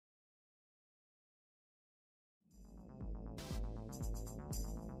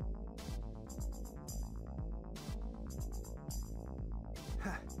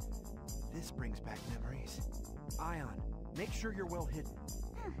Make sure you're well hidden.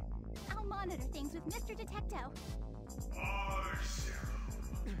 I'll monitor things with Mr. Detecto.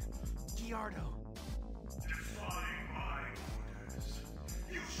 Giardo. Defying my orders.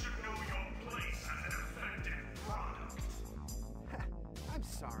 You should know your place as an effective product. I'm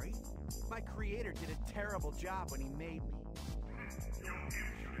sorry. My creator did a terrible job when he made me. Your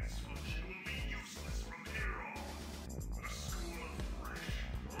impudence function will be useless from here on. A school of fresh,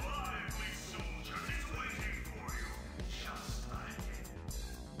 lively soldiers is waiting for you, just ahead.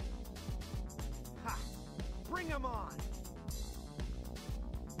 Ha! Bring him on!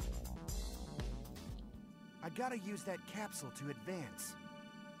 I gotta use that capsule to advance.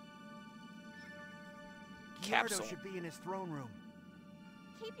 Capsule. Giardo should be in his throne room.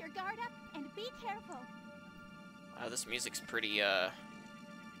 Keep your guard up and be careful. Wow, this music's pretty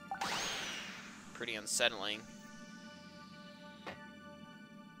unsettling.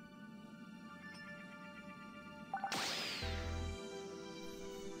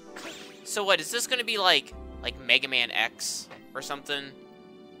 So what, is this gonna be like Mega Man X or something?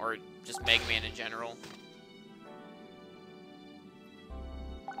 Or just Mega Man in general?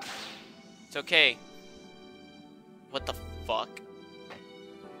 It's okay. What the fuck?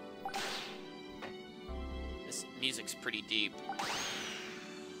 This music's pretty deep.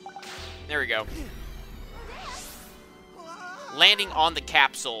 There we go. Landing on the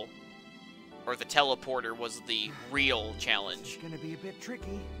capsule, or the teleporter, was the real challenge. It's gonna be a bit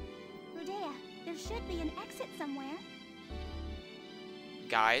tricky. Rodea, there should be an exit somewhere.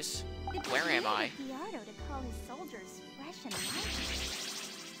 Guys, where am I? Giardo to call his soldiers fresh and lively.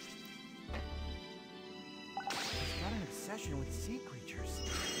 He's got an obsession with sea creatures.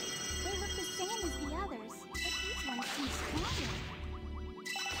 They look the same as the others, but these ones seem stronger.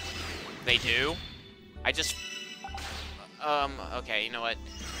 They do? I just... okay, you know what?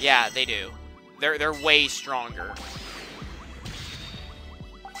 Yeah, they do. They're way stronger.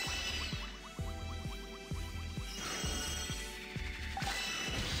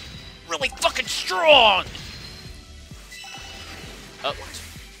 Really fucking strong! Oh.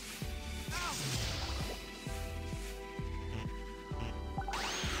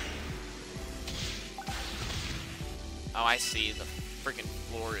 Oh, I see. The freaking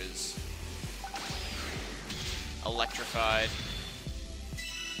floor is electrified.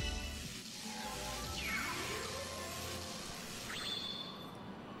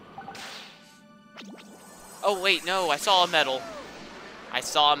 Oh, wait, no, I saw a medal. I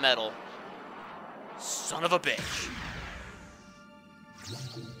saw a medal. Son of a bitch.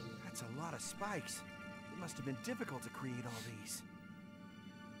 That's a lot of spikes. It must have been difficult to create all these.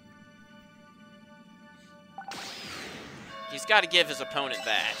 He's got to give his opponent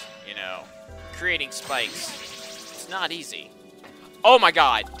that, you know. Creating spikes. It's not easy. Oh my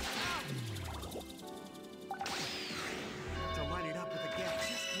god. To line it up with the gap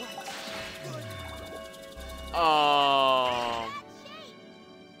just right.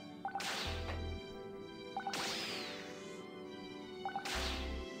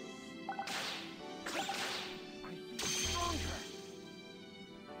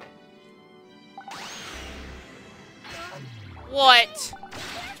 What?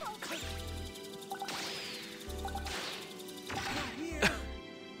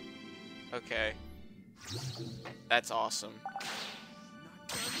 Okay. That's awesome.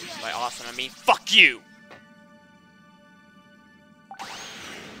 By awesome, I mean fuck you!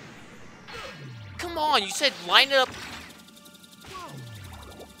 Come on, you said line it up.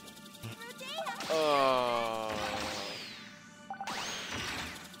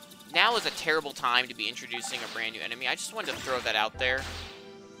 Now is a terrible time to be introducing a brand new enemy. I just wanted to throw that out there.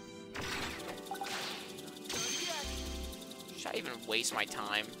 Should I even waste my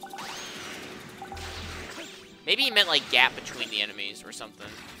time? Maybe he meant like gap between the enemies or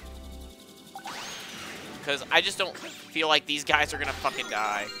something. Because I just don't feel like these guys are gonna fucking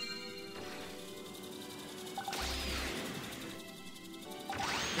die.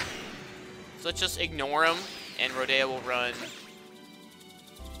 So let's just ignore him, and Rodea will run.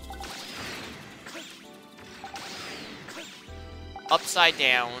 Upside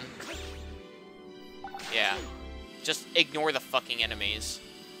down. Yeah. Just ignore the fucking enemies.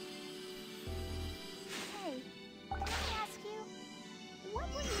 Hey, can I ask you, what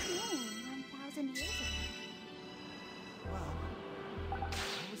were you doing 1,000 years ago? Well, I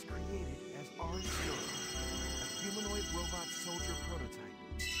was created as R0, a humanoid robot soldier prototype.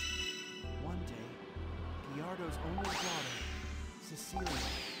 One day, Giardo's only daughter, Cecilia,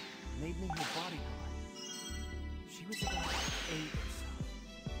 made me her bodyguard. She was about 8 or so.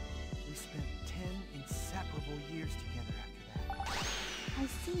 We spent 10 inseparable years together after that. I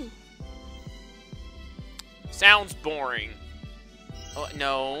see. Sounds boring. Oh,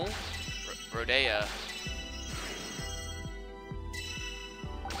 no. Rodea.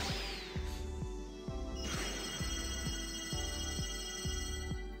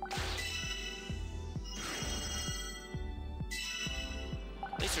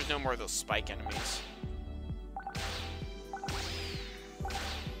 At least there's no more of those spike enemies.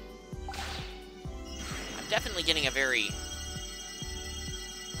 I'm definitely getting a very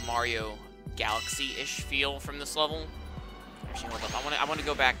Mario Galaxy-ish feel from this level. Actually, hold up. I want to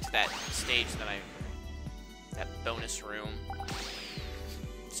go back to that stage that bonus room.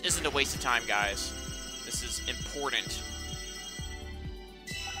 This isn't a waste of time, guys. This is important.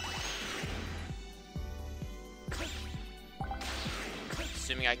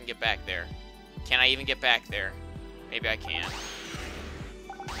 Assuming I can get back there. Can I even get back there? Maybe I can.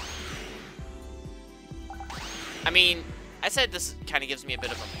 I mean, I said this kind of gives me a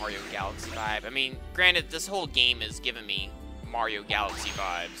bit of a Mario Galaxy vibe. I mean, granted, this whole game is giving me Mario Galaxy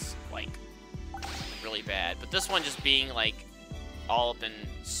vibes, like, really bad. But this one just being, like, all up in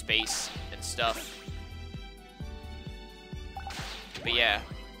space and stuff. But yeah.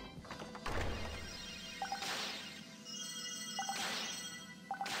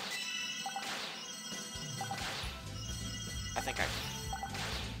 I think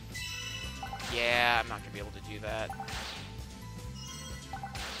yeah, I'm not gonna be able to do that.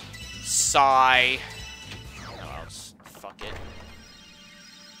 Sigh. No, I'll just fuck it.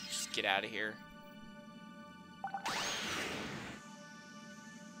 Just get out of here.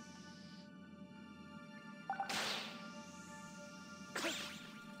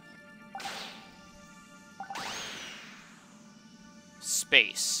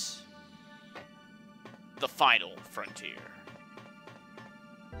 Space. The final frontier.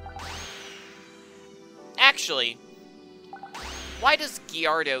 Actually, why does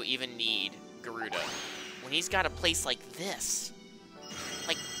Gyardo even need Garuda when he's got a place like this?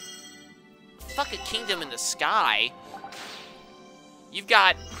 Like, fuck a kingdom in the sky. You've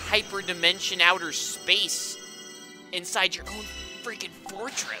got hyperdimension outer space inside your own freaking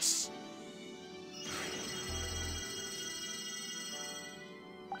fortress.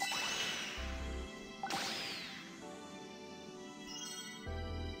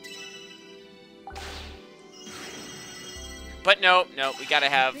 But no, we gotta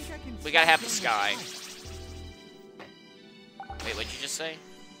have the sky. Wait, what'd you just say?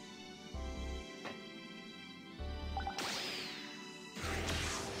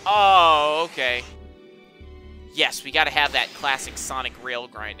 Oh, okay. Yes, we gotta have that classic Sonic rail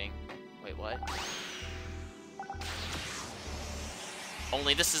grinding. Wait, what?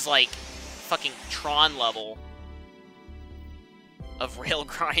 Only this is like fucking Tron level of rail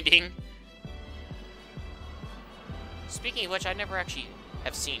grinding. Speaking of which, I never actually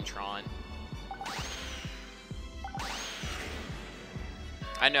have seen Tron.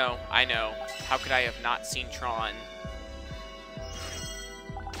 I know. How could I have not seen Tron?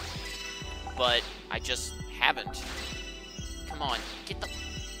 But I just haven't. Come on, get the...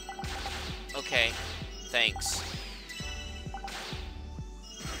 Okay, thanks.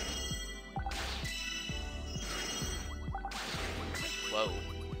 Whoa.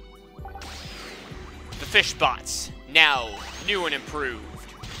 The fish bots. Now, new and improved.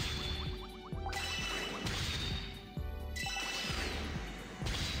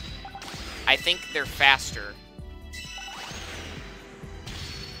 I think they're faster.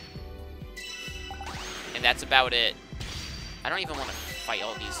 And that's about it. I don't even want to fight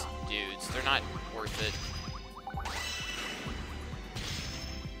all these dudes. They're not worth it.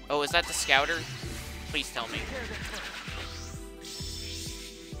 Oh, is that the scouter? Please tell me.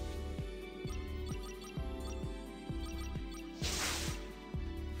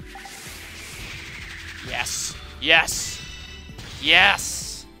 Yes. Yes.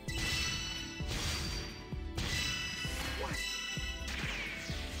 Yes.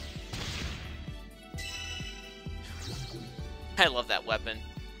 I love that weapon.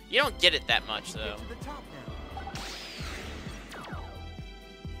 You don't get it that much, though.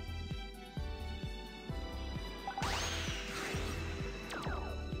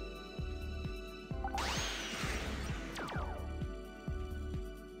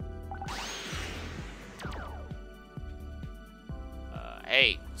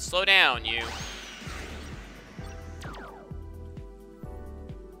 Hey, slow down, you.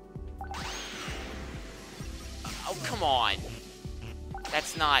 Oh, come on.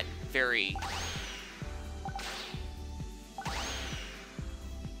 That's not very...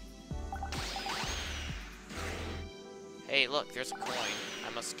 Hey, look, there's a coin.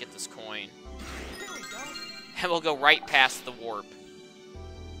 I must get this coin. And we'll go right past the warp.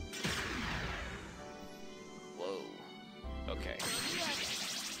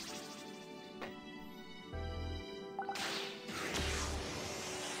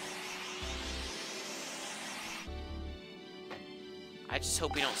 I just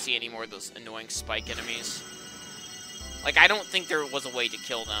hope we don't see any more of those annoying spike enemies. Like, I don't think there was a way to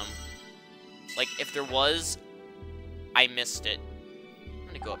kill them. Like, if there was, I missed it. I'm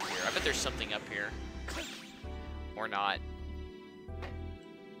gonna go up here. I bet there's something up here. Or not.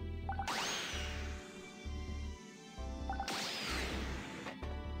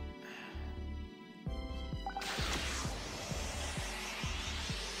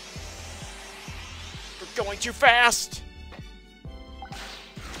 We're going too fast!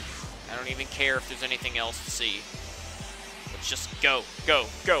 I don't even care if there's anything else to see. Let's just go, go,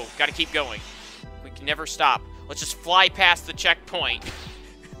 go. Gotta keep going. We can never stop. Let's just fly past the checkpoint.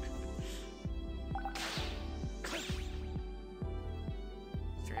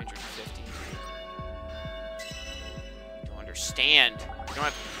 350. Don't understand. We don't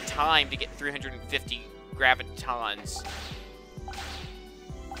have time to get 350 gravitons.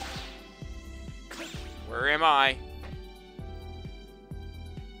 Where am I?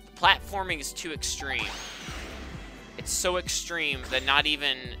 The platforming is too extreme. It's so extreme that not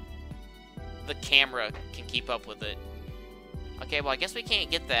even the camera can keep up with it. Okay, well, I guess we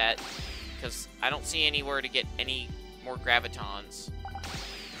can't get that, because I don't see anywhere to get any more gravitons.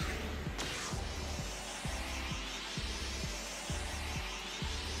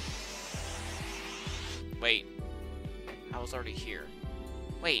 Wait. I was already here.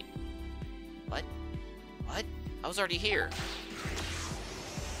 Wait. What? What? I was already here.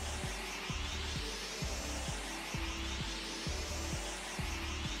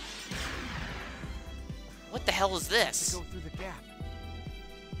 What the hell is this? Go through the gap.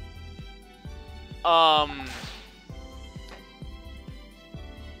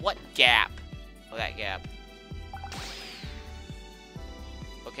 What gap? Oh, that gap.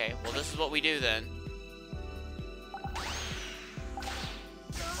 Okay, well, this is what we do then.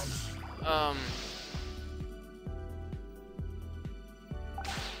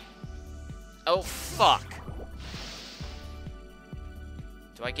 Oh, fuck.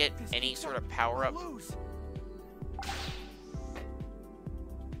 Do I get any sort of power-up?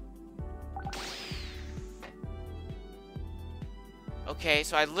 Okay,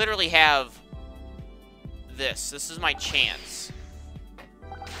 so I literally have this. This is my chance.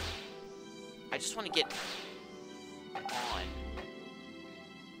 I just want to get on.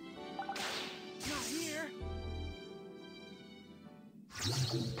 Not here.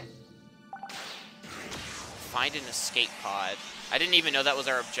 Find an escape pod. I didn't even know that was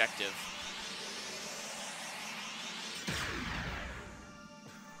our objective.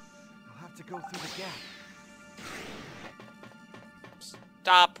 I'll have to go through the gap.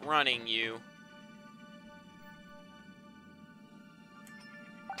 Stop running, you.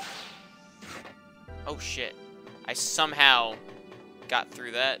 Oh, shit. I somehow got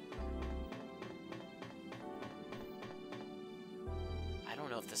through that. I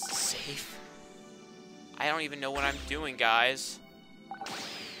don't know if this is safe. I don't even know what I'm doing, guys.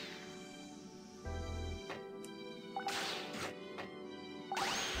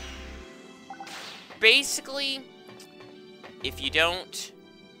 Basically, if you don't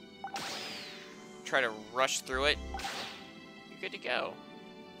try to rush through it, you're good to go.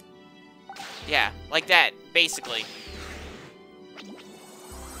 Yeah, like that, basically.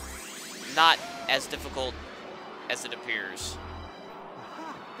 Not as difficult as it appears.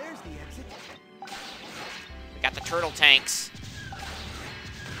 Aha, there's the exit. We got the turtle tanks.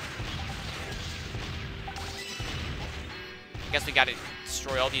 I guess we gotta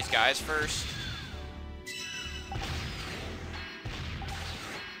destroy all these guys first.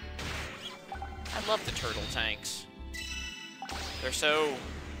 I love the turtle tanks. They're so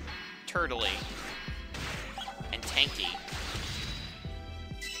turtly and tanky.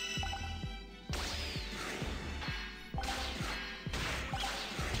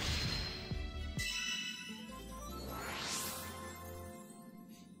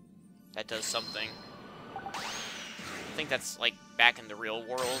 That does something. I think that's like back in the real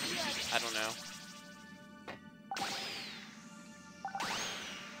world. I don't know.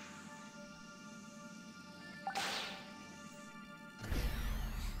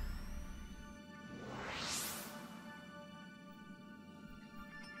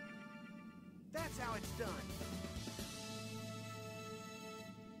 That's how it's done.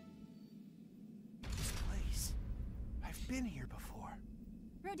 This place. I've been here before.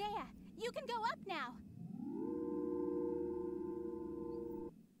 Rodea, you can go up now.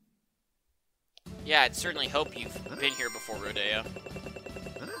 Yeah, I'd certainly hope you've been here before, Rodea.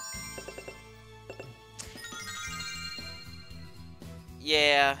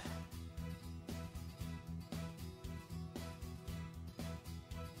 Yeah.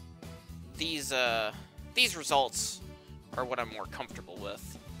 These results Or what I'm more comfortable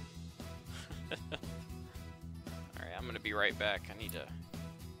with. I'm gonna be right back. I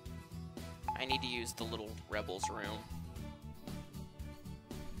need to use the little rebels room.